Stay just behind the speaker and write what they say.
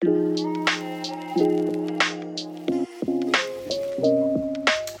Hi,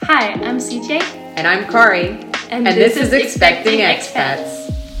 I'm CJ. And I'm Kari. And this is Expecting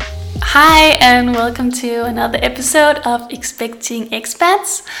Expats. Hi, and welcome to another episode of Expecting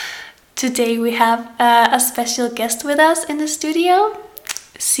Expats. Today we have a special guest with us in the studio.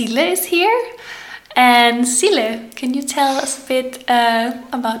 Sille is here. And Sille, can you tell us a bit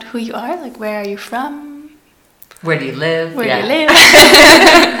about who you are? Like, where are you from? Where do you live? Where do you live?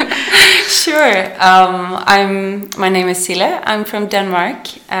 Sure. My name is Sille. I'm from Denmark,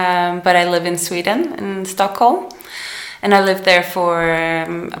 but I live in Sweden, in Stockholm, and I lived there for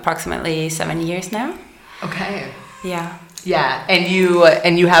approximately 7 years now. Okay. Yeah. Yeah, and you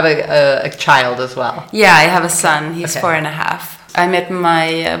have a child as well. Yeah, I have a son. He's 4.5. I met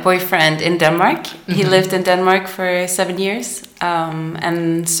my boyfriend in Denmark. Mm-hmm. He lived in Denmark for 7 years,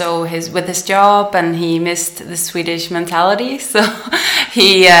 and so with his job, and he missed the Swedish mentality. So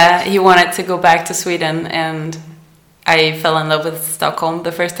he wanted to go back to Sweden, and I fell in love with Stockholm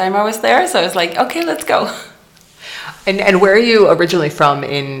the first time I was there. So I was like, okay, let's go. And where are you originally from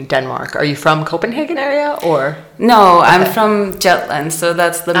in Denmark? Are you from Copenhagen area or? No, I'm from Jutland, so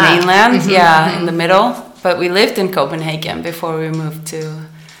that's the mainland. Mm-hmm, in the middle. But we lived in Copenhagen before we moved to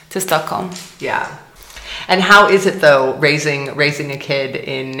Stockholm. Yeah. And how is it though raising a kid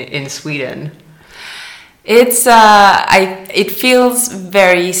in Sweden? It's it feels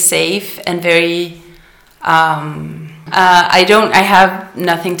very safe and very I have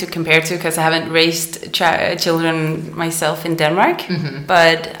nothing to compare to because I haven't raised children myself in Denmark. Mm-hmm.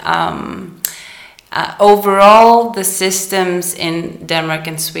 But overall the systems in Denmark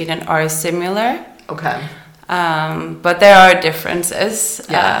and Sweden are similar. Okay. But there are differences.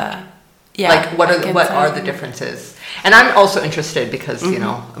 Like what are the differences? And I'm also interested because you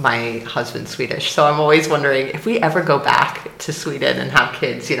know my husband's Swedish, so I'm always wondering if we ever go back to Sweden and have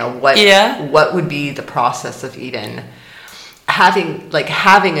kids, you know, what would be the process of even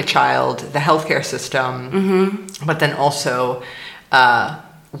having a child, the healthcare system, but then also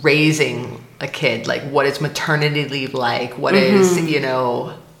raising a kid. Like, what is maternity leave like? What is, you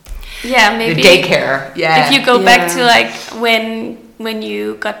know? Yeah, maybe the daycare. Yeah. If you go back to like when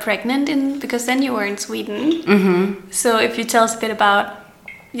you got pregnant, because then you were in Sweden. Mm-hmm. So if you tell us a bit about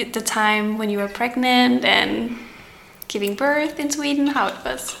the time when you were pregnant and giving birth in Sweden, how it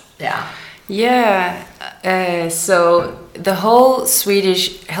was. Yeah. Yeah. So the whole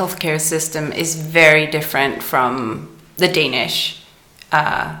Swedish healthcare system is very different from the Danish.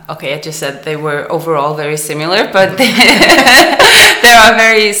 Okay, I just said they were overall very similar, but there are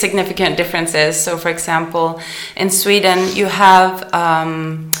very significant differences. So, for example, in Sweden, you have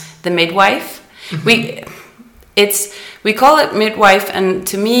the midwife. Mm-hmm. We call it midwife, and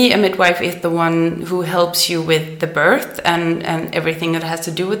to me, a midwife is the one who helps you with the birth and everything that has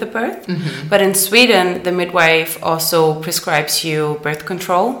to do with the birth. Mm-hmm. But in Sweden, the midwife also prescribes you birth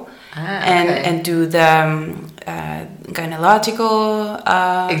control. And do the gynecological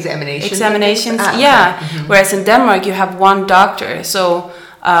examinations. Okay. Mm-hmm. Whereas in Denmark you have one doctor, so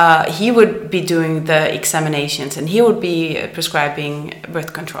he would be doing the examinations and he would be prescribing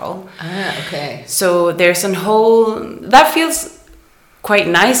birth control. Okay. So there's that feels quite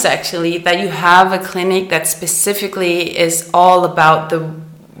nice actually, that you have a clinic that specifically is all about the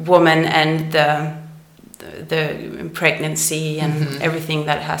woman and the pregnancy and everything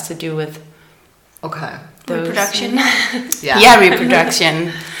that has to do with reproduction.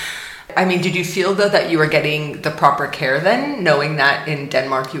 Reproduction. I mean, did you feel though that you were getting the proper care then, knowing that in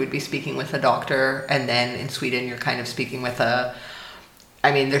Denmark you would be speaking with a doctor and then in Sweden you're kind of speaking with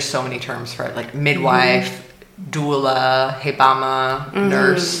there's so many terms for it, like midwife, doula, hebama,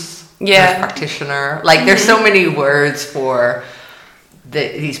 nurse, nurse practitioner. Like there's so many words for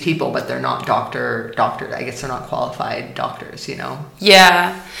these people, but they're not doctors. I guess they're not qualified doctors, you know?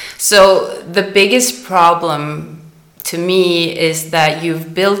 Yeah. So the biggest problem to me is that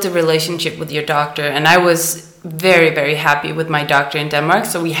you've built a relationship with your doctor, and I was very, very happy with my doctor in Denmark.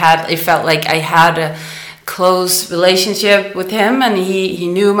 So it felt like I had a close relationship with him, and he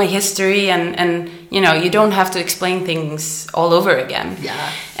knew my history, and you know, you don't have to explain things all over again.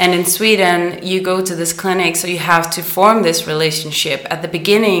 Yeah. And in Sweden, you go to this clinic, so you have to form this relationship at the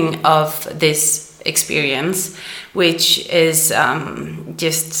beginning of this experience, which is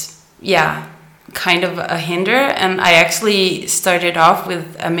kind of a hinder. And I actually started off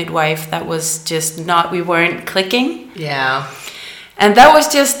with a midwife that was we weren't clicking. Yeah. And that was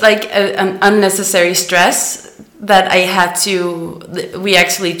just like an unnecessary stress that we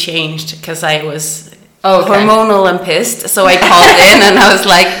actually changed because I was hormonal and pissed. So I called in and I was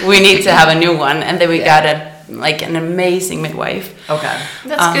like, we need to have a new one. And then we got like an amazing midwife. Okay.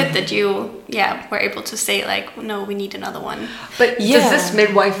 That's good that you, were able to say like, no, we need another one. But does this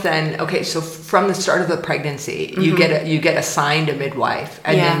midwife then, okay, so from the start of the pregnancy, you get assigned a midwife,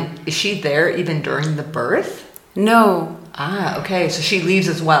 and then is she there even during the birth? No. Ah, okay. So she leaves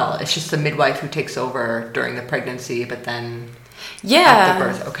as well. It's just the midwife who takes over during the pregnancy, but then at the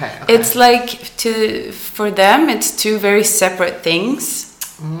birth. Okay. It's like for them, it's two very separate things.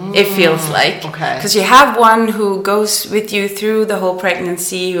 It feels like, because you have one who goes with you through the whole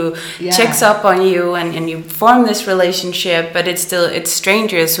pregnancy, who checks up on you, and you form this relationship, but it's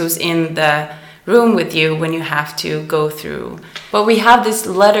strangers who's in the room with you when you have to go through. But we have this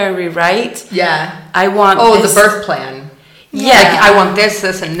letter we write. I want the birth plan. Like, I want this,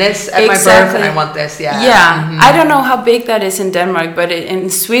 and this at my birth, and I want this. I don't know how big that is in Denmark, but in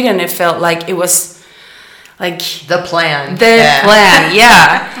Sweden it felt like it was like the plan. In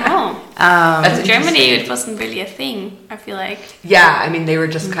Germany, it wasn't really a thing, I feel like. Yeah, I mean, they were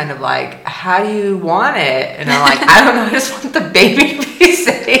just kind of like, how do you want it? And I'm like, I don't know, I just want the baby to be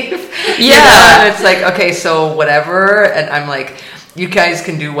safe. You know? And it's like, okay, so whatever. And I'm like, you guys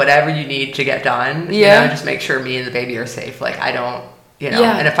can do whatever you need to get done. You know, just make sure me and the baby are safe. Like, I don't,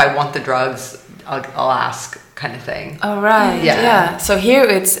 and if I want the drugs, I'll ask, kind of thing. All right. Yeah. So here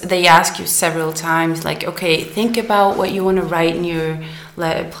they ask you several times, like, okay, think about what you want to write in your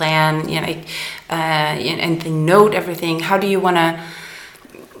plan, and they note everything. How do you want to,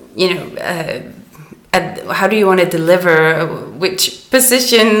 how do you want to deliver? Which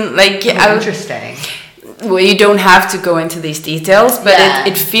position? Like, interesting. Well, you don't have to go into these details, but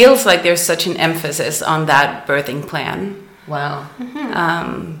it feels like there's such an emphasis on that birthing plan. Wow.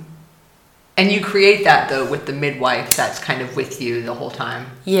 And you create that, though, with the midwife that's kind of with you the whole time.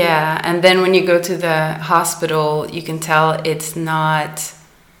 Yeah, and then when you go to the hospital, you can tell it's not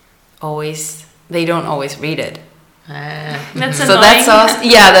always, they don't always read it. That's so annoying. that's also,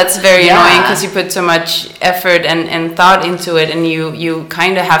 that's very annoying, because you put so much effort and thought into it, and you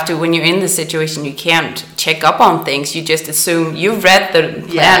kind of have to, when you're in the situation, you can't check up on things. You just assume you've read the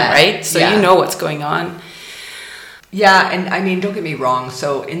plan, right? So you know what's going on. Yeah, and I mean, don't get me wrong.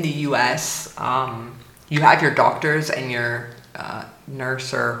 So in the U.S., you have your doctors and your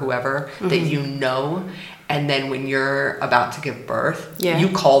nurse or whoever that you know, and then when you're about to give birth, you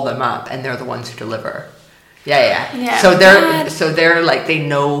call them up, and they're the ones who deliver. Yeah. So they're like, they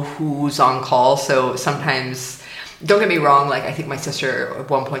know who's on call. So sometimes, don't get me wrong, like, I think my sister at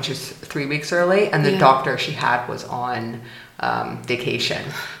one point, she was 3 weeks early, and the doctor she had was on vacation.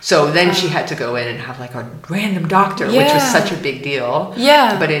 So then she had to go in and have like a random doctor, which was such a big deal.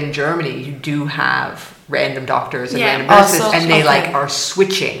 But in Germany, you do have random doctors and random nurses, also, and they like are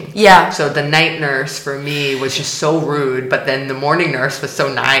switching. So the night nurse for me was just so rude, but then the morning nurse was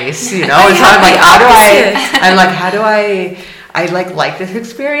so nice, you know. And so I'm like, how do I like this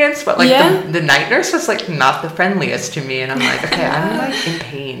experience, but like the night nurse was like not the friendliest to me, and I'm like, okay, I'm like in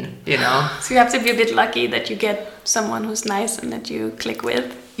pain, you know. So you have to be a bit lucky that you get someone who's nice and that you click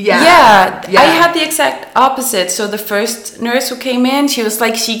with. I had the exact opposite. So the first nurse who came in, she was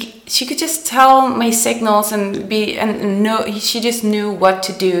like, she could just tell my signals and know, she just knew what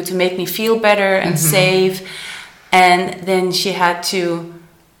to do to make me feel better and safe. And then she had to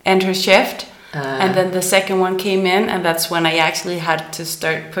end her shift. And then the second one came in, and that's when I actually had to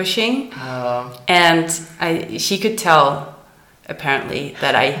start pushing. And she could tell, apparently,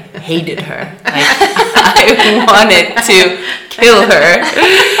 that I hated her. Like, I wanted to kill her.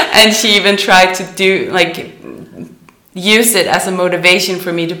 And she even tried to use it as a motivation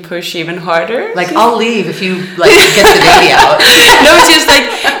for me to push even harder. Like, I'll leave if you like get the baby out. No,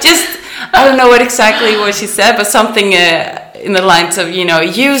 I don't know what she said, but something in the lines of,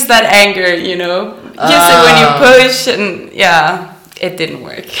 use that anger, use it when you push, and it didn't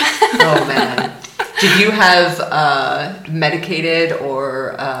work. Oh man. Did you have medicated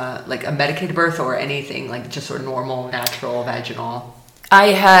or like a medicated birth or anything, like just sort of normal, natural, vaginal? I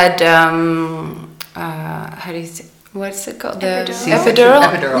had, how do you say, what's it called? The epidural?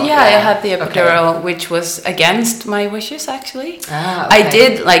 Epidural. Yeah, I had the epidural, which was against my wishes, actually. I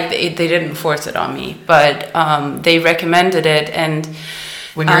did, they didn't force it on me, but they recommended it, and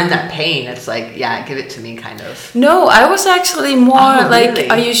when you're in that pain, it's like, give it to me, kind of. No, I was actually more like, really?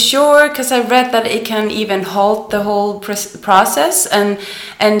 Are you sure? Because I read that it can even halt the whole process,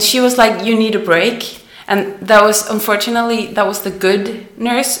 and she was like, you need a break. And that was, unfortunately, the good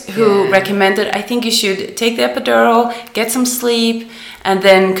nurse who recommended, I think you should take the epidural, get some sleep, and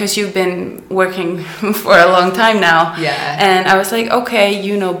then, because you've been working for a long time now. And I was like, okay,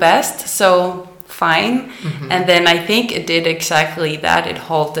 you know best, so fine. And then I think it did exactly that. It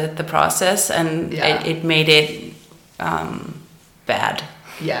halted the process, and it made it bad.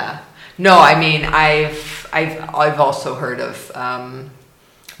 Yeah. No, I mean, I've also heard of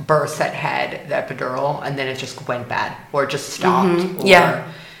births that had the epidural and then it just went bad or just stopped.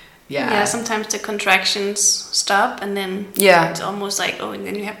 Yeah, sometimes the contractions stop and then it's almost like, and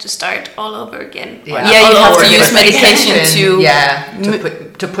then you have to start all over again. You have to use medication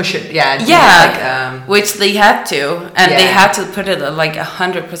to push it. Which they had to, and they had to put it at like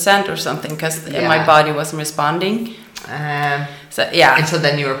 100% or something because my body wasn't responding. And so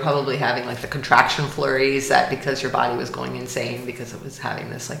then you were probably having like the contraction flurries that because your body was going insane because it was having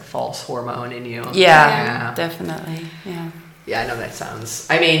this like false hormone in you. Definitely. Yeah, I know that sounds...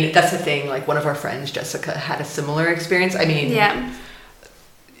 I mean, that's the thing. Like, one of our friends, Jessica, had a similar experience. I mean...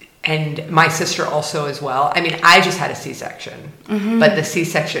 And my sister also as well. I mean, I just had a C-section. But the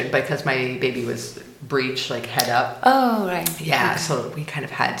C-section, because my baby was breech, like head up. Oh, right. Yeah, so we kind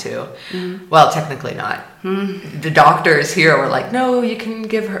of had to. Well, technically not. The doctors here were like, no, you can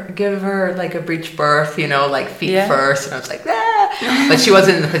give her like a breech birth, you know, like feet first. And I was like, ah. But she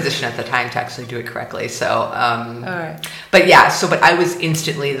wasn't in the position at the time to actually do it correctly. So, all right. But yeah, but I was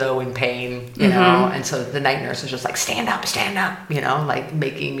instantly though in pain, you know, and so the night nurse was just like, stand up, you know, like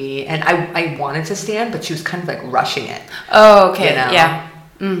making me, and I wanted to stand, but she was kind of like rushing it. Oh, okay. You know? Yeah.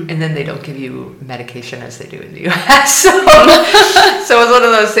 And then they don't give you medication as they do in the US. So it was one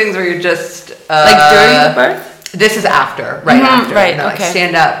of those things where you're just... like during the birth? This is after, right after. Right, Like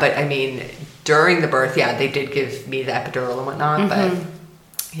stand up. But I mean, during the birth, they did give me the epidural and whatnot. But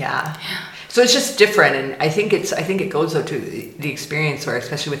so it's just different. And I think it goes though to the experience where,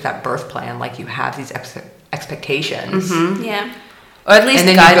 especially with that birth plan, like you have these expectations. Or at least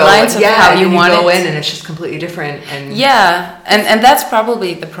guidelines of how you want it. You go in and it's just completely different. And and that's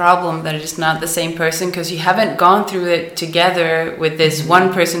probably the problem, that it's not the same person because you haven't gone through it together with this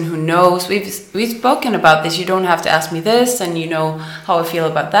one person who knows. We've spoken about this. You don't have to ask me this, and you know how I feel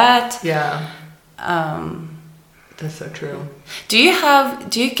about that. That's so true. Do you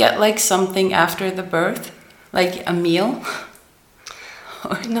get like something after the birth, like a meal?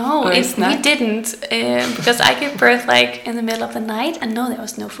 No, we didn't, because I gave birth like in the middle of the night, and no, there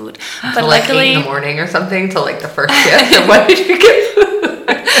was no food. But like luckily, 8 in the morning or something till like the first shift. And when did you get food?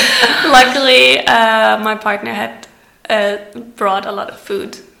 Luckily, my partner had brought a lot of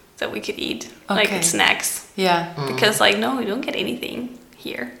food that we could eat, like snacks. Because like no, we don't get anything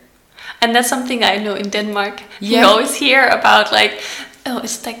here, and that's something I know in Denmark. You always hear about like,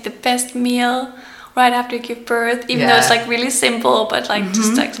 it's like the best meal right after you give birth, even though it's like really simple, but like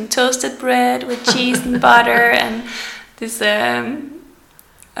just like some toasted bread with cheese and butter and this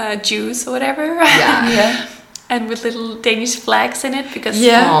juice or whatever. And with little Danish flags in it, because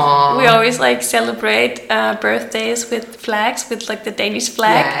we always like celebrate birthdays with flags, with like the Danish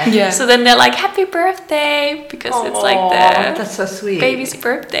flag. So then they're like, happy birthday, because it's like that's so sweet, baby's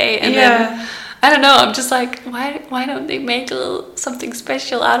birthday. And then I don't know, I'm just like, why don't they make something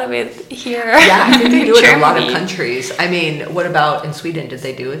special out of it here? I think they do it in a lot of countries. I mean, what about in Sweden? Did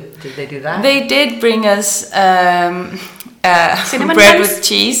they do it? Did they do that? They did bring us cinnamon bread buns? with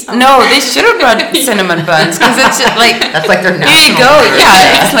cheese. Oh. No, they should have brought cinnamon buns, because it's just like, that's like their national. Here you go.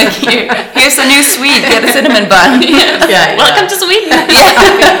 It's like, here's a new sweet. Get a cinnamon bun. Welcome to Sweden.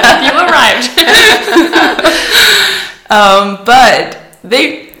 You arrived. But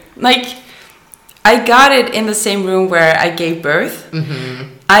they like. I got it in the same room where I gave birth.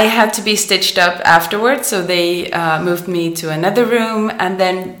 I had to be stitched up afterwards, so they moved me to another room, and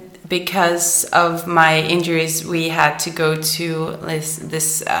then because of my injuries, we had to go to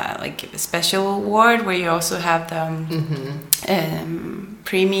this like special ward where you also have the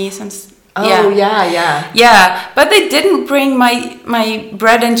preemies and but they didn't bring my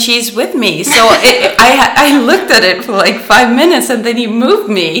bread and cheese with me, so I looked at it for like 5 minutes, and then he moved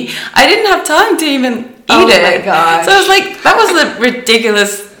me. I didn't have time to even eat it. Oh my gosh. So I was like, that was a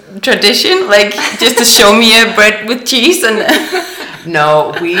ridiculous tradition, like just to show me a bread with cheese. And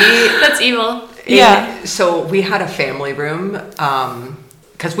no, that's evil. So we had a family room,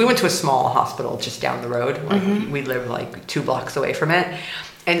 because we went to a small hospital just down the road. Like we live like 2 blocks away from it.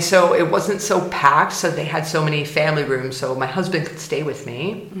 And so it wasn't so packed, so they had so many family rooms, so my husband could stay with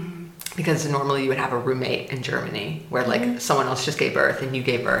me, because normally you would have a roommate in Germany where like someone else just gave birth and you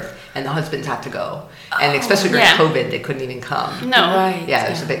gave birth and the husbands had to go. And especially during COVID, they couldn't even come. No. It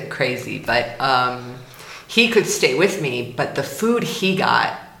was a bit crazy, but he could stay with me, but the food he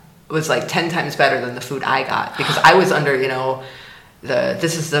got was like 10 times better than the food I got, because I was under,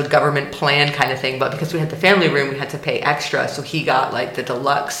 this is the government plan kind of thing, but because we had the family room, we had to pay extra. So he got like the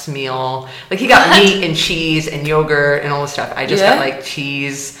deluxe meal. Like he got meat and cheese and yogurt and all this stuff. I just got like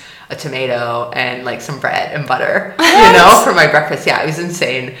cheese, a tomato, and like some bread and butter, you know, for my breakfast. Yeah, it was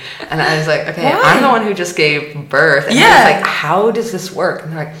insane. And I was like, okay, I'm the one who just gave birth. And I was like, how does this work?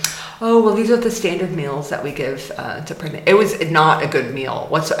 And they're like, oh, well, these are the standard meals that we give to pregnant. It was not a good meal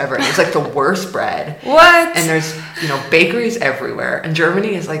whatsoever. It was like the worst bread. What? And there's, you know, bakeries everywhere. And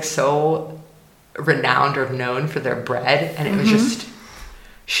Germany is like so renowned or known for their bread. And it was just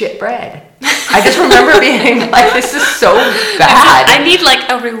shit bread. I just remember being like, this is so bad. I need like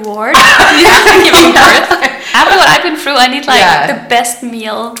a reward after giving birth. After what I've been through, I need like the best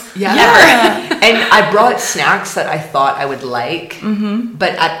meal ever. And I brought snacks that I thought I would like,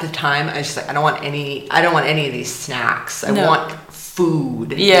 but at the time I was just like, I don't want any of these snacks. I want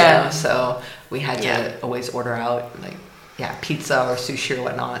food. You know? So we had to always order out like pizza or sushi or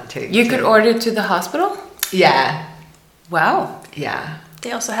whatnot. You could order to the hospital? Yeah. Wow. Yeah.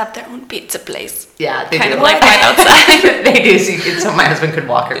 They also have their own pizza place. Yeah, they kind do. of like right outside. They do. So my husband could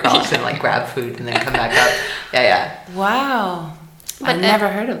walk across and like grab food and then come back up. Yeah. Wow. But I've never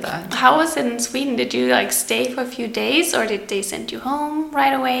heard of that. How was it in Sweden? Did you like stay for a few days, or did they send you home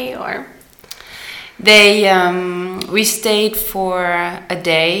right away, or? They we stayed for a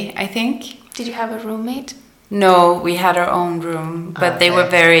day, I think. Did you have a roommate? No, we had our own room, but they were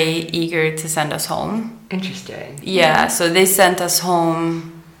very eager to send us home. Interesting. Yeah, so they sent us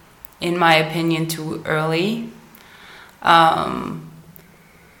home, in my opinion, too early. But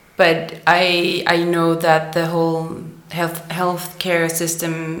I know that the whole healthcare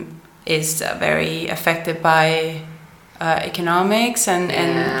system is very affected by economics, and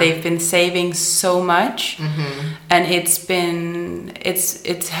they've been saving so much, and it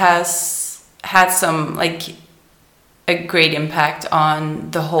has had some like a great impact on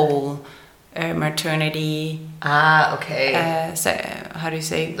the whole maternity. How do you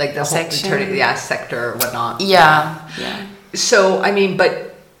say? Like the whole maternity, sector, whatnot. Yeah. So I mean,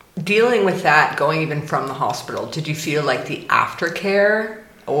 but dealing with that, going even from the hospital, did you feel like the aftercare,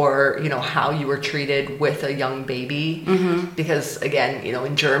 or you know how you were treated with a young baby? Because again, you know,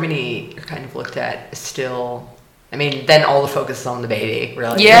 in Germany, you're kind of looked at still. I mean, then all the focus is on the baby,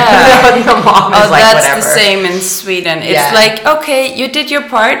 really. Yeah. The mom is like, that's whatever. the same in Sweden. It's like, okay, you did your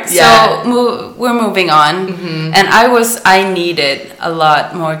part, so we're moving on. And I needed a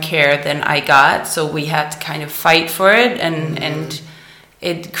lot more care than I got, so we had to kind of fight for it, and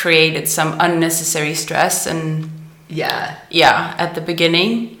it created some unnecessary stress and at the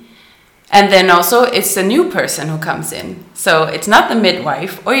beginning. And then also it's the new person who comes in, so it's not the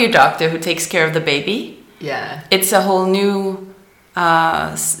midwife or your doctor who takes care of the baby. It's a whole new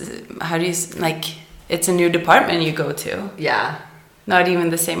it's a new department you go to. Not even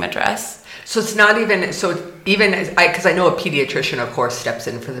the same address. So it's not even because I know a pediatrician of course steps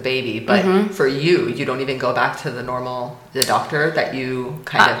in for the baby, but for you don't even go back to the doctor that you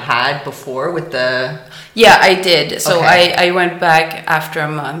kind of had before with the. I did. So I went back after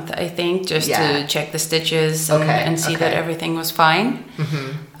a month, I think, just to check the stitches and see that everything was fine.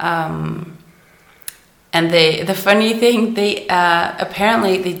 And the funny thing, they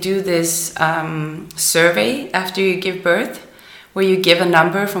apparently they do this survey after you give birth, where you give a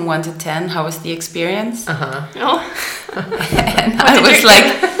number from 1 to 10. How was the experience? And I was like,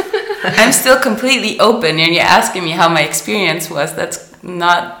 I'm still completely open, and you're asking me how my experience was. That's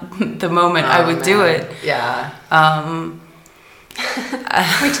not the moment I would do it.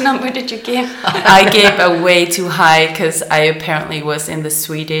 Which number did you give? I gave a way too high because I apparently was in the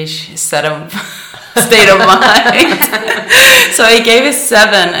Swedish state of mind. So I gave a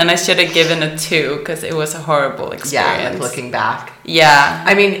 7, and I should have given a 2 because it was a horrible experience. Like looking back.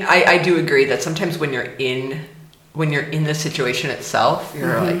 I mean, I do agree that sometimes when you're in the situation itself,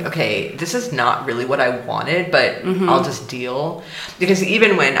 you're like, okay, this is not really what I wanted, but I'll just deal. Because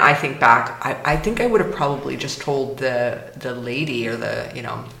even when I think back, I think I would have probably just told the lady or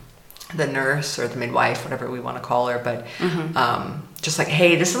the nurse or the midwife, whatever we want to call her, but just like,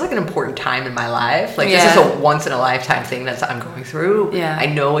 hey, this is like an important time in my life. Like this is a once in a lifetime thing that I'm going through. I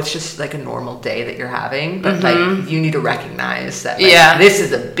know it's just like a normal day that you're having, but like you need to recognize that this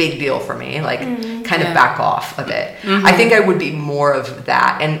is a big deal for me. Like kind of back off a bit. I think I would be more of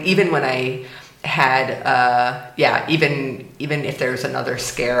that. And even when I had even if there's another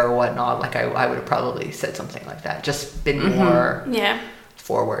scare or whatnot, like I would have probably said something like that. Just been more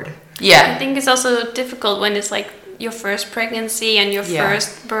forward. I think it's also difficult when it's like your first pregnancy and your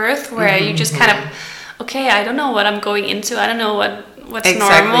first birth, where you just kind of, okay, I don't know what I'm going into. I don't know what's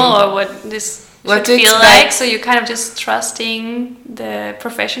normal or what this should feel like. So you're kind of just trusting the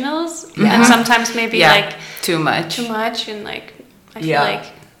professionals, and sometimes maybe like too much, and like I feel like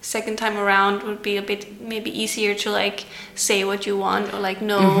second time around would be a bit maybe easier to like say what you want or like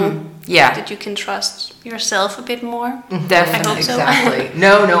know that you can trust yourself a bit more. Definitely. I hope so. Exactly.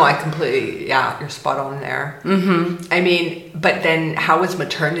 No, I completely, you're spot on there. I mean, but then how was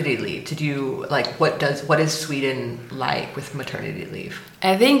maternity leave? Did you like, what is Sweden like with maternity leave?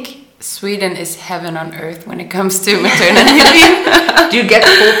 I think Sweden is heaven on earth when it comes to maternity leave. Do you get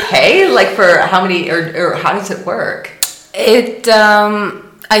full pay? Like for how many, or how does it work?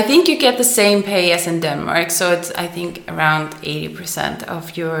 I think you get the same pay as in Denmark, so it's I think around 80%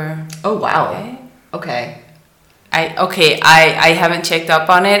 of your. Oh wow! Pay. Okay. I haven't checked up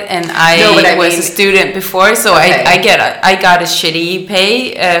on it, and I was a student before, so I got a shitty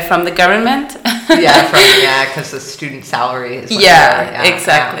pay from the government. Because the student salary is.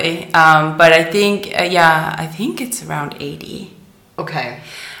 Exactly. Yeah. But I think it's around 80. Okay.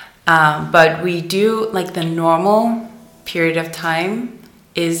 But we do like the normal period of time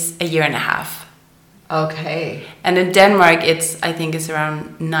is a year and a half. Okay. And in Denmark, I think it's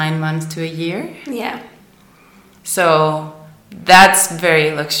around 9 months to a year. Yeah. So that's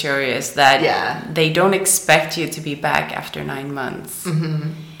very luxurious that they don't expect you to be back after 9 months.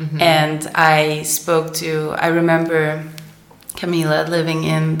 And I remember Camilla living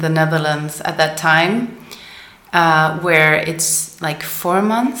in the Netherlands at that time, where it's like 4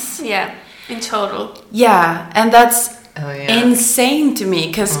 months. Yeah, in total. Yeah, and that's insane to me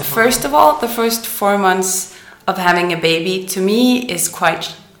because first of all, the first 4 months of having a baby to me is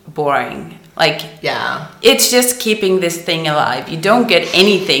quite boring. Like, it's just keeping this thing alive. You don't get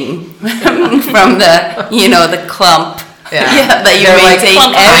anything from the clump. That you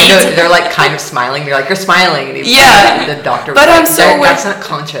maintain. They're like kind of smiling. They're like, you're smiling. And the doctor was but like, I'm so that's not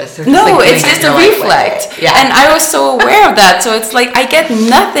conscious. It's just a reflex. And I was so aware of that. So it's like, I get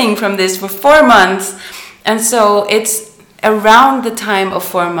nothing from this for 4 months. And so it's around the time of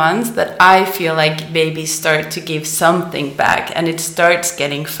 4 months that I feel like babies start to give something back. And it starts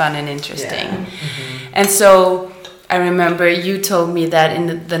getting fun and interesting. And so I remember you told me that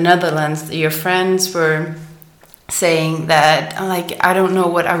in the Netherlands, your friends were saying that, like, I don't know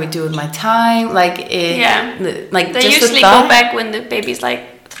what I would do with my time. Like, like they just usually go back when the baby's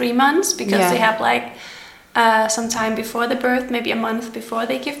like 3 months because they have like some time before the birth, maybe a month before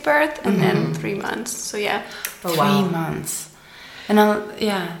they give birth, and then 3 months. So 3 months. And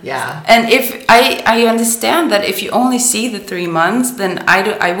and if I understand that if you only see the 3 months, then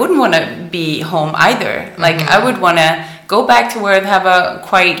I wouldn't want to be home either. Like I would want to go back to work, have a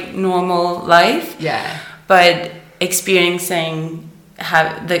quite normal life. But experiencing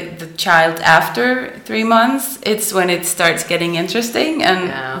the child after 3 months, it's when it starts getting interesting,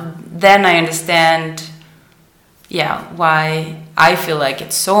 and then I understand why I feel like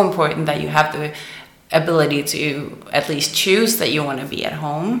it's so important that you have the ability to at least choose that you want to be at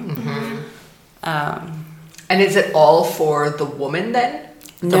home. And is it all for the woman then?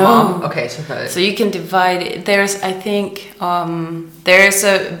 The mom? Okay, so you can divide it. I think there's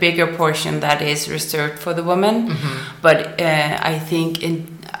a bigger portion that is reserved for the woman, but I think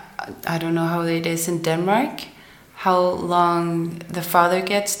I don't know how it is in Denmark, how long the father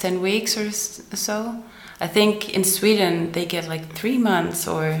gets, 10 weeks or so. I think in Sweden they get like 3 months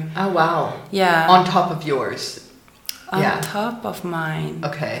or... Oh, wow. Yeah. On top of yours. On top of mine.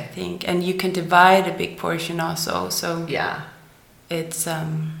 Okay. I think. And you can divide a big portion also, so... Yeah. It's...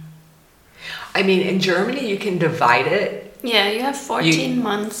 I mean, in Germany you can divide it. Yeah, you have 14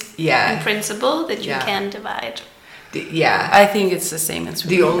 months in principle that you can divide. I think it's the same in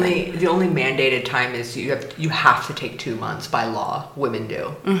Sweden. The only mandated time is you have to take 2 months by law. Women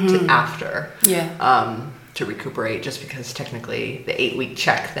do after to recuperate, just because technically the 8-week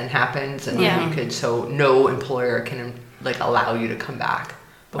check then happens, and you could, so no employer can like allow you to come back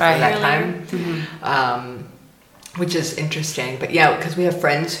before that time, which is interesting. But because we have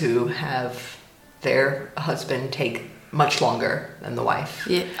friends who have their husband take much longer than the wife.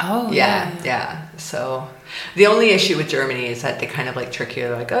 So the only issue with Germany is that they kind of like trick you.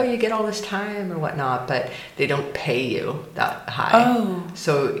 They're like, oh, you get all this time or whatnot, but they don't pay you that high.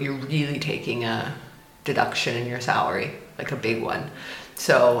 So you're really taking a deduction in your salary, like a big one.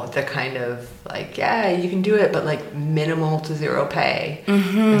 So they're kind of like, you can do it, but like minimal to zero pay.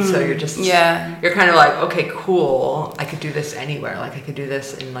 And so you're just, you're kind of like, okay, cool. I could do this anywhere. Like I could do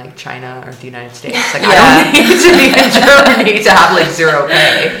this in like China or the United States. Like I don't need to be in Germany to have like zero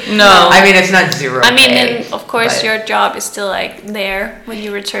pay. No. I mean, it's not zero I mean, pay, and of course your job is still like there when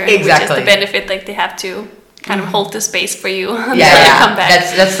you return. Exactly. Which is the benefit, like they have to kind of hold the space for you until yeah. you come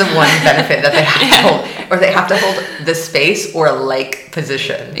back. That's the one benefit that they have to hold, or they have to hold the space or a like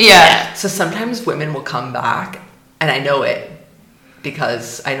position. Yeah. So sometimes women will come back, and I know it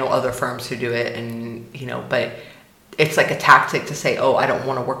because I know other firms who do it, and but it's like a tactic to say, oh, I don't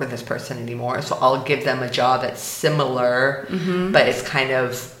want to work with this person anymore, so I'll give them a job that's similar, but it's kind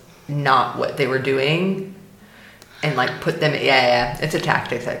of not what they were doing. And like put them, it's a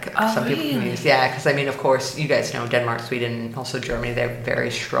tactic that some people can use. Yeah, because I mean, of course, you guys know Denmark, Sweden, also Germany, they have very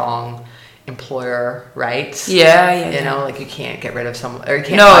strong employer rights. Yeah. Like you can't get rid of someone, or you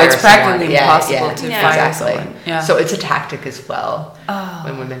can't No, fire it's practically someone. impossible to fire exactly. someone. Yeah. So it's a tactic as well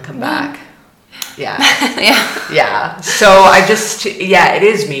when women come back. Yeah. Yeah. So I just, it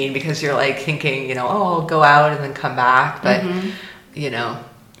is mean because you're like thinking, oh, I'll go out and then come back, but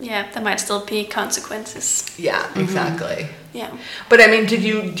Yeah, there might still be consequences. Yeah, exactly. Yeah. But I mean, do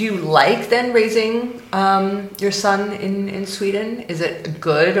you like then raising your son in Sweden? Is it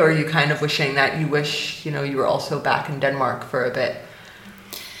good, or are you kind of wishing that you were also back in Denmark for a bit?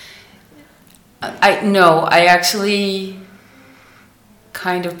 I actually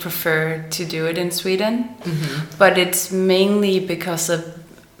kind of prefer to do it in Sweden, but it's mainly because of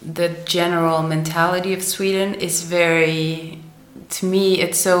the general mentality of Sweden is very. To me,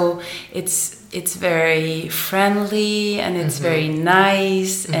 it's very friendly, and it's very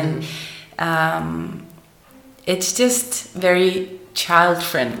nice, and it's just very child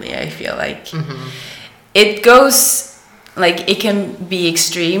friendly. I feel like it goes like it can be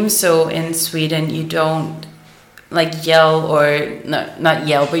extreme. So in Sweden, you don't like yell, or not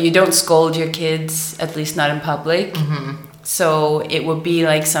yell, but you don't scold your kids, at least not in public. So it would be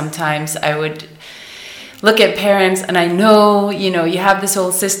like sometimes I would look at parents, and I know, you have this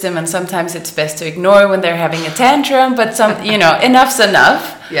whole system, and sometimes it's best to ignore when they're having a tantrum, but enough's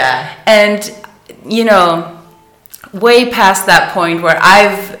enough. Yeah. And, way past that point where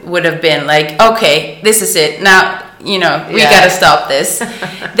I would have been like, okay, this is it. Now, we got to stop this.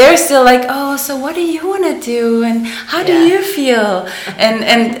 They're still like, oh, so what do you want to do? And how do you feel?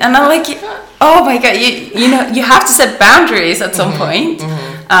 And I'm like, oh my God, you have to set boundaries at some point.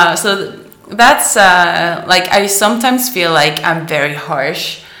 So that's like I sometimes feel like I'm very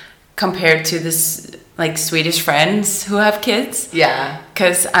harsh compared to this like Swedish friends who have kids. Yeah,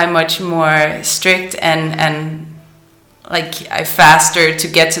 because I'm much more strict and like I faster to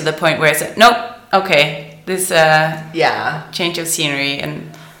get to the point where I said nope, okay, this change of scenery.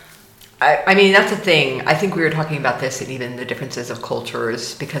 And I mean, that's the thing. I think we were talking about this, and even the differences of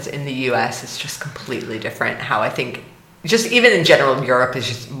cultures, because in the US it's just completely different. How I think just even in general Europe is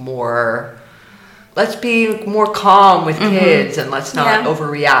just more, let's be more calm with kids, and let's not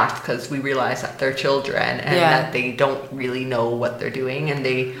overreact, because we realize that they're children, and that they don't really know what they're doing, and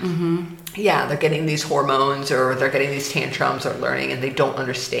they they're getting these hormones, or they're getting these tantrums, or learning, and they don't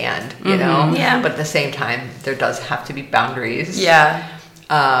understand, but at the same time there does have to be boundaries.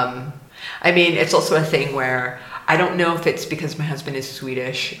 I mean, it's also a thing where I don't know if it's because my husband is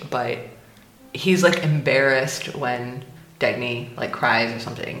Swedish, but he's like embarrassed when Dagny like cries or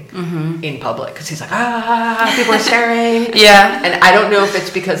something in public, because he's like, people are staring. And I don't know if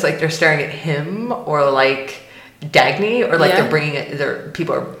it's because like they're staring at him, or like Dagny, or like they're bringing it,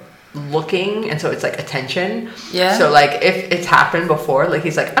 people are looking, and so it's like attention. So like if it's happened before, like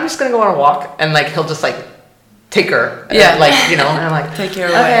he's like, I'm just gonna go on a walk, and like he'll just like take her, and, like and I'm like, take her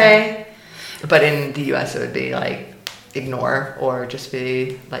away. Okay. But in the US it would be like ignore, or just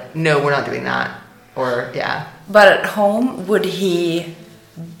be like, no, we're not doing that. Or But at home, would he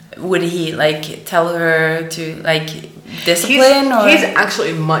like tell her to like discipline? He's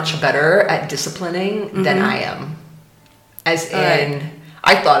actually much better at disciplining than I am. As in,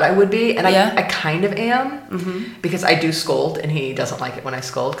 I thought I would be, and I kind of am, because I do scold, and he doesn't like it when I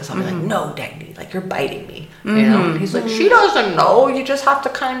scold, because I'll be like, no, Dagny, like you're biting me, And he's like, she doesn't know. You just have to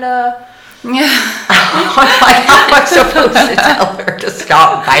kind of. I'm like, how am I supposed to tell her to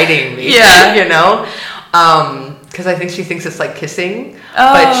stop biting me? Because I think she thinks it's like kissing,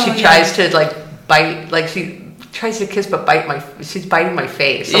 but she tries to like bite, like she tries to kiss but she's biting my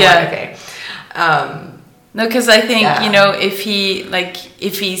face. So I'm like, okay. No, because I think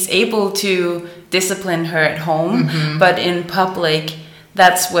if he's able to discipline her at home, but in public,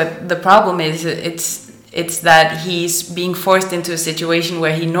 that's what the problem is. It's that he's being forced into a situation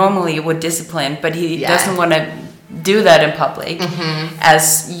where he normally would discipline, but he doesn't want to do that in public,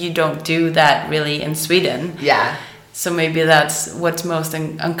 as you don't do that really in Sweden. So maybe that's what's most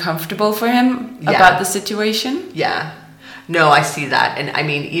uncomfortable for him about the situation. No, I see that, and I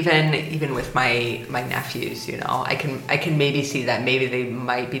mean, even with my nephews, you know, I can maybe see that maybe they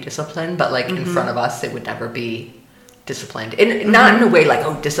might be disciplined, but like in front of us, they would never be disciplined. Not in a way like,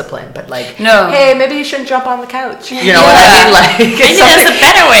 oh, disciplined, but like, no, hey, maybe you shouldn't jump on the couch. You know what I mean? Like, maybe there's a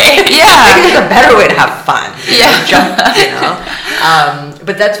better way. Maybe there's a better way to have fun. Jump, you know.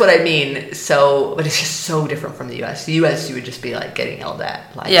 But that's what I mean. So, but it's just so different from the US. The US, you would just be like getting yelled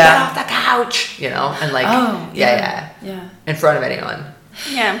at, like, get off the couch, you know, and like, in front of anyone.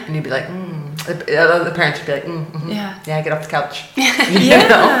 Yeah. And you'd be like, the parents would be like, get off the couch. You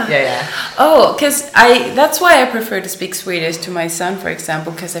know? Oh, because that's why I prefer to speak Swedish to my son, for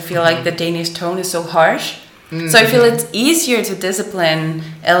example, because I feel like the Danish tone is so harsh. So I feel it's easier to discipline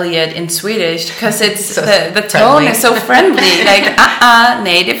Elliot in Swedish because it's so the tone is so friendly. Like,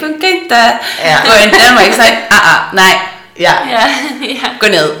 nej, det funkar inte. Or in Denmark, it's like, nej. Gå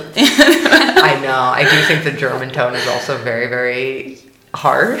ned. I know. I do think the German tone is also very, very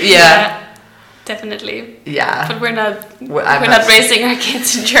harsh. Yeah. Definitely. Yeah. But we're not raising our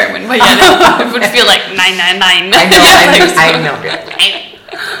kids in German. But it would feel like 999. I know.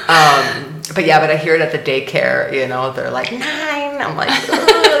 But I hear it at the daycare, you know, they're like 9. I'm like,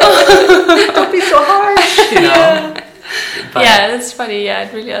 don't be so harsh, you know. But, it's funny. Yeah,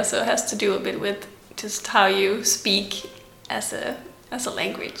 it really also has to do a bit with just how you speak as a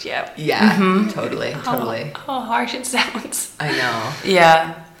language. Yeah. Totally. How harsh it sounds. I know.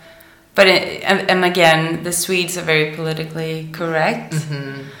 Yeah. But and again, the Swedes are very politically correct.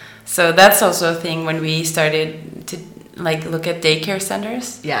 So that's also a thing when we started to like look at daycare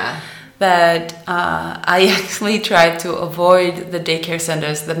centers. Yeah. That I actually tried to avoid the daycare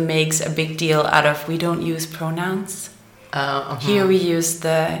centers that makes a big deal out of we don't use pronouns. Here we use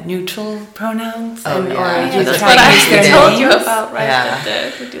the neutral pronouns. That's what I told you about, right?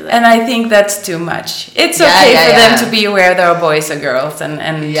 That we do that. And I think that's too much. It's okay for them to be aware there are boys and girls and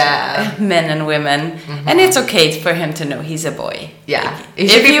men and women. And it's okay for him to know he's a boy. Yeah. He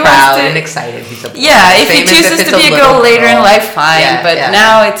should be proud and excited he's a boy. Yeah, if he chooses to be a girl later in life, fine. But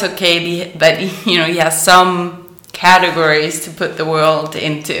now it's okay that, you know, he has some categories to put the world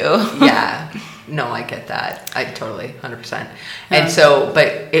into. Yeah. No, I get that. I totally, 100%. And so, but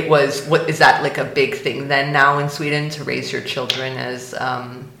it was, what is that like a big thing then now in Sweden to raise your children as,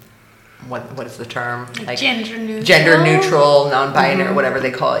 what is the term? Like gender neutral, non-binary, whatever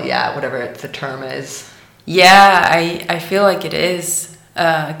they call it. Yeah, whatever the term is. Yeah, I feel like it is.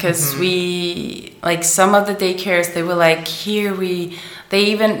 Because we, like some of the daycares, they were like, they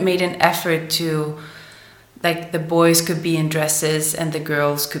even made an effort to, like the boys could be in dresses and the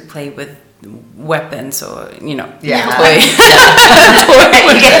girls could play with weapons or, you know, toy. Get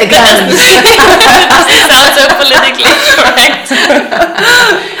the guns. Sounds so politically correct.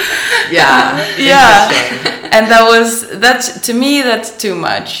 And that's to me that's too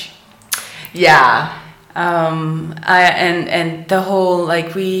much. And the whole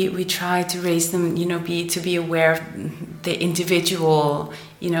like we try to raise them, you know, be aware of the individual.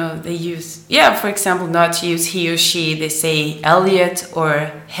 You know, they use for example, not to use he or she. They say Elliot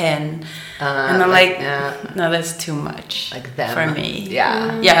or hen, and I'm like, no, that's too much. Like them for me.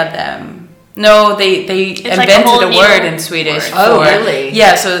 Them. No, they invented like a word in Swedish. Oh, really?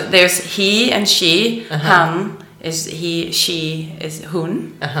 Yeah, so there's he and she. Han is he, she is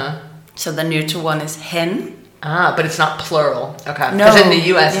hun. So the neutral one is hen. But it's not plural. Okay. No. Because in the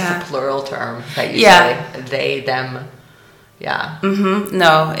US it's a plural term that you say they, them. Yeah.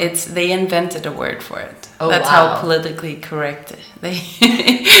 No, they invented a word for it. Oh, that's how politically correct they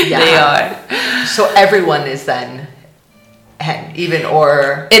are. So everyone is then hen, even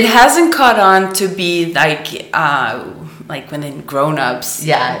or it hasn't caught on to be like within grown-ups.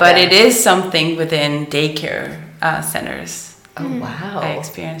 But it is something within daycare centers. Oh wow. I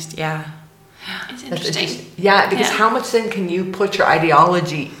experienced, It's interesting. Because how much then can you put your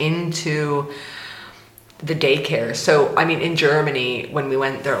ideology into the daycare? So, I mean, in Germany, when we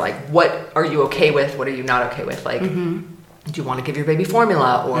went, they're like, what are you okay with? What are you not okay with? Like, do you want to give your baby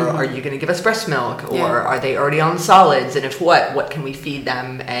formula? Or are you going to give us breast milk? Or are they already on solids? And if what can we feed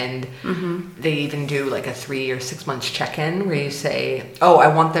them? And they even do like a 3 or 6 months check-in where you say, oh, I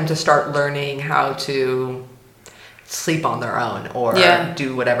want them to start learning how to sleep on their own or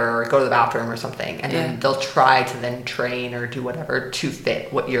do whatever or go to the bathroom or something, and then they'll try to then train or do whatever to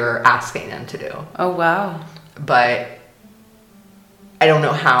fit what you're asking them to do. Oh wow. But I don't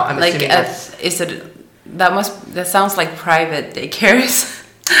know how. I'm like assuming that sounds like private daycares.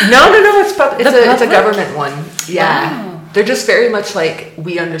 No, it's a government one. Wow. They're just very much like,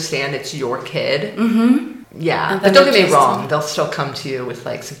 we understand it's your kid, Yeah, but don't get me wrong, they'll still come to you with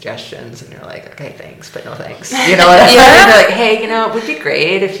like suggestions and you're like, okay, thanks, but no thanks. You know what I mean? They're like, hey, you know, it would be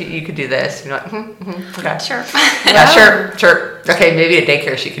great if you could do this. You're like, okay. Sure. Yeah, sure. Okay, maybe at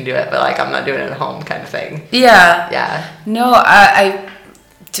daycare she can do it, but like I'm not doing it at home kind of thing. Yeah. Yeah. No,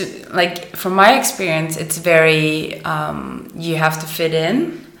 like from my experience, it's very, you have to fit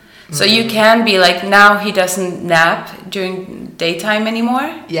in. So you can be like, now he doesn't nap during daytime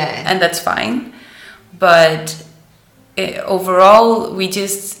anymore. Yeah. And that's fine. But overall, we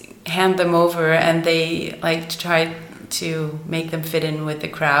just hand them over and they like try to make them fit in with the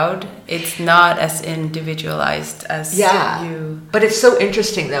crowd. It's not as individualized as you. But it's so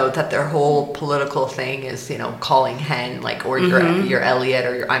interesting though that their whole political thing is, you know, calling hen, like, or you're Elliot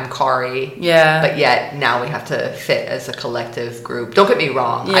or I'm Kari. Yeah. But yet now we have to fit as a collective group. Don't get me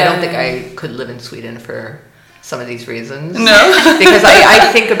wrong. Yeah. I don't think I could live in Sweden for some of these reasons. No. Because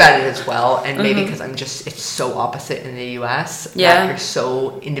I think about it as well, and maybe because it's so opposite in the US. Yeah. That you're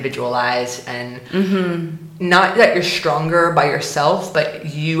so individualized and not that you're stronger by yourself, but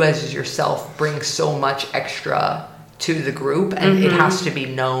you as yourself bring so much extra to the group, and it has to be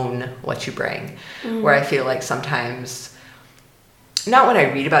known what you bring. Where I feel like sometimes, not when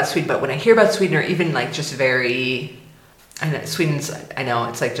I read about Sweden, but when I hear about Sweden, or even like just very, I know Sweden's, I know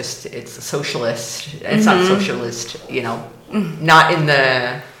it's like just, it's a socialist. It's not socialist, you know, not in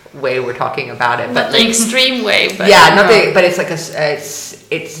the way we're talking about it, but not the extreme way. But but it's like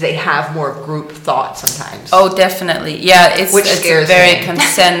it's they have more group thought sometimes. Oh, definitely. Yeah, it's scares very me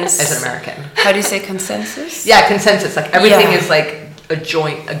consensus. As an American. How do you say consensus? Yeah, consensus. Like everything is like a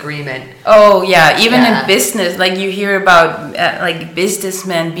joint agreement. Oh yeah, even in business, like you hear about like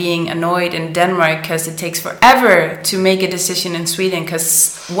businessmen being annoyed in Denmark because it takes forever to make a decision in Sweden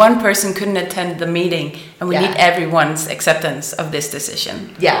because one person couldn't attend the meeting, and we need everyone's acceptance of this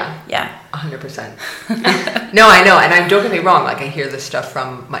decision. Yeah. 100%. No, I know, and don't get me wrong. Like I hear this stuff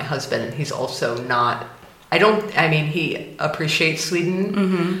from my husband, and he's also not. I mean, he appreciates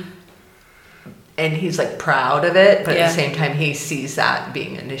Sweden. And he's like proud of it, but at the same time he sees that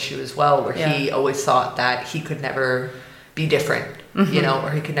being an issue as well, where he always thought that he could never be different, you know,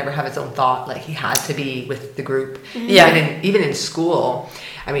 or he could never have his own thought, like he had to be with the group. Even in school,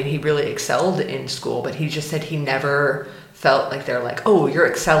 I mean, he really excelled in school, but he just said he never felt like they're like, oh, you're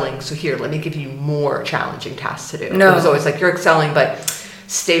excelling, so here, let me give you more challenging tasks to do. No. It was always like, you're excelling, but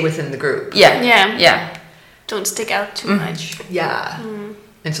stay within the group. Yeah. Don't stick out too much. Yeah.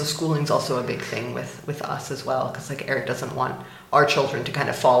 And so schooling's also a big thing with us as well, because like Eric doesn't want our children to kind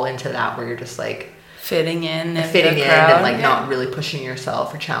of fall into that where you're just like fitting in and like not really pushing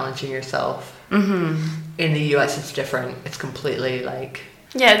yourself or challenging yourself. In the US it's different. It's completely like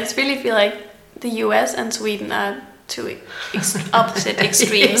I just really feel like the US and Sweden are two opposite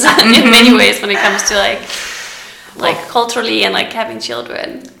extremes in many ways when it comes to like culturally and like having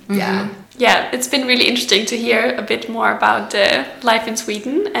children. Yeah, it's been really interesting to hear a bit more about life in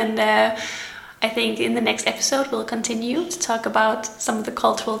Sweden, and I think in the next episode we'll continue to talk about some of the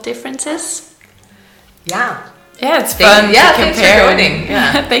cultural differences. Yeah, it's fun to compare. Thanks for joining.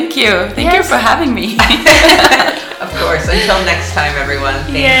 Yeah. Thank you for having me. Of course. Until next time, everyone.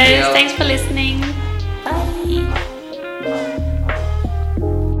 Thank you. Thanks for listening.